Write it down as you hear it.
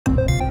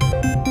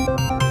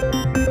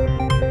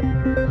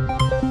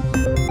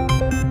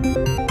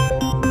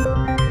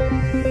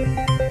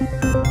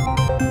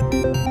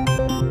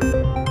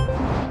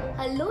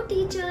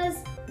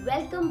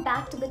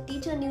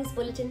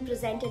Bulletin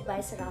presented by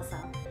Suraasa.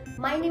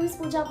 My name is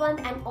Pooja Band,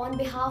 and on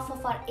behalf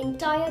of our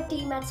entire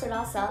team at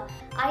Suraasa,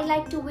 I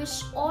like to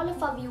wish all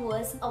of our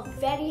viewers a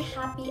very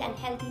happy and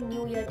healthy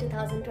New Year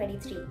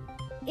 2023.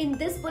 In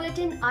this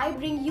bulletin, I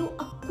bring you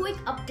a quick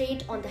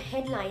update on the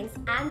headlines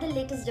and the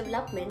latest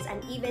developments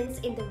and events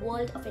in the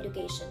world of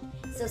education.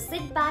 So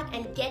sit back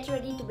and get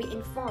ready to be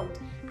informed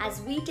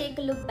as we take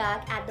a look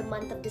back at the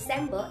month of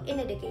December in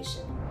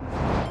education.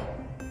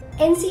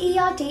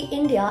 NCERT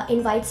India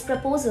invites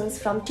proposals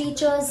from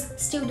teachers,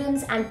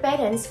 students and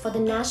parents for the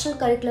National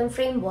Curriculum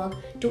Framework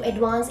to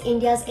advance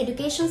India's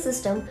education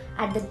system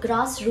at the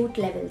grassroots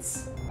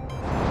levels.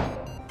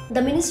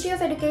 The Ministry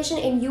of Education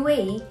in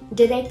UAE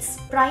directs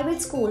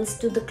private schools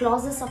to the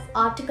clauses of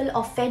Article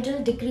of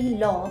Federal Decree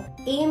Law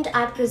aimed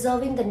at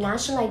preserving the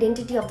national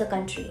identity of the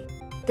country.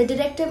 The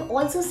directive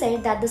also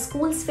said that the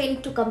schools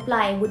failed to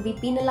comply would be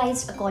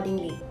penalized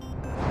accordingly.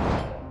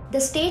 The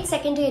State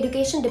Secondary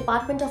Education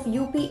Department of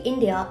UP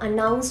India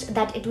announced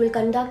that it will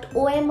conduct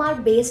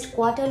OMR-based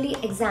quarterly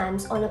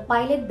exams on a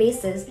pilot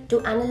basis to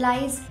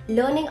analyze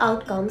learning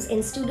outcomes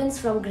in students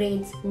from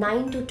grades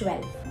 9 to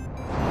 12.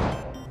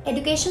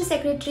 Education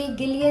Secretary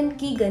Gillian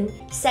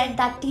Keegan said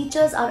that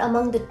teachers are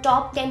among the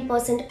top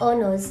 10%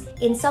 earners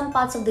in some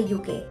parts of the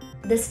UK.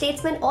 The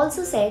statesman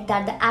also said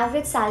that the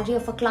average salary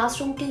of a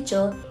classroom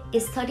teacher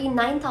is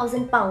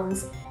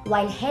 £39,000,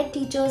 while head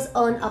teachers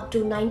earn up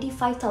to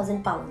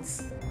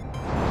 £95,000.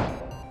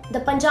 The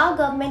Punjab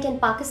government in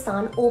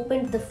Pakistan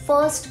opened the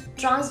first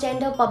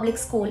transgender public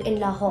school in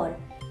Lahore.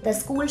 The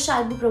school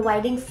shall be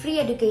providing free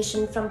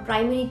education from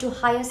primary to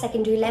higher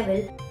secondary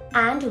level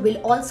and will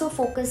also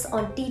focus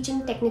on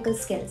teaching technical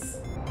skills.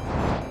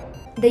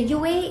 The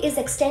UAE is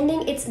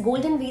extending its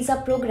Golden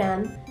Visa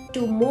program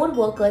to more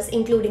workers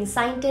including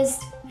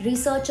scientists,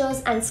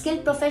 researchers and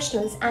skilled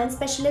professionals and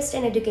specialists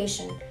in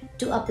education.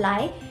 To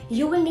apply,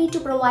 you will need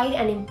to provide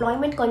an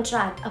employment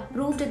contract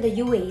approved in the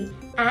UAE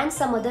and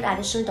some other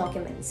additional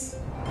documents.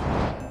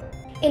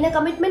 In a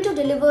commitment to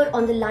deliver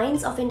on the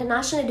lines of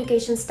international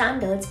education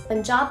standards,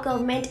 Punjab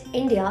Government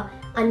India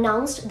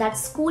announced that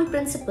school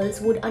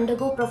principals would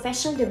undergo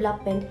professional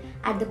development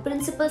at the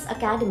Principals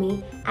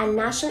Academy and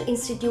National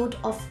Institute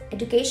of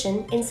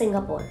Education in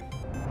Singapore.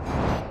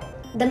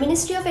 The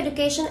Ministry of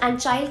Education and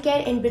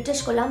Childcare in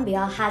British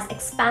Columbia has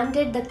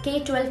expanded the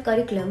K-12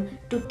 curriculum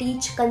to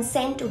teach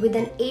consent with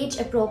an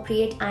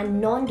age-appropriate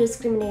and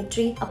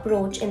non-discriminatory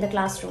approach in the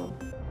classroom.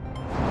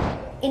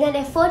 In an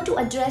effort to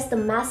address the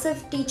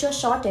massive teacher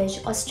shortage,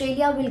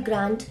 Australia will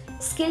grant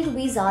skilled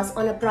visas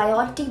on a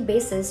priority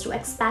basis to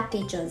expat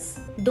teachers.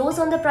 Those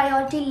on the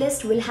priority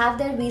list will have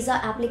their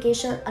visa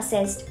application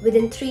assessed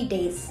within 3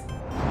 days.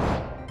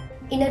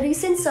 In a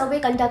recent survey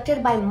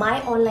conducted by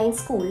My Online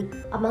School,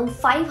 among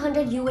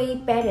 500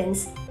 UAE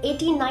parents,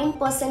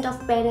 89%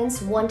 of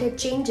parents wanted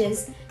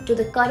changes to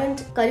the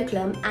current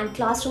curriculum and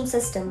classroom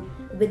system,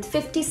 with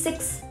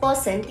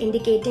 56%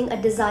 indicating a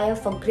desire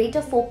for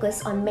greater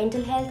focus on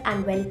mental health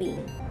and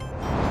well-being.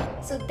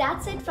 So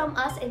that's it from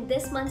us in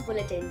this month's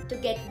bulletin. To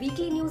get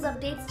weekly news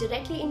updates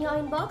directly in your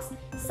inbox,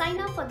 sign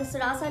up for the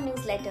Suraasa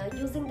newsletter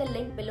using the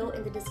link below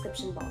in the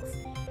description box.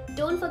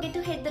 Don't forget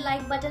to hit the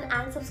like button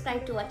and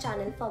subscribe to our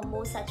channel for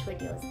more such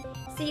videos.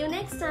 See you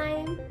next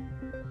time.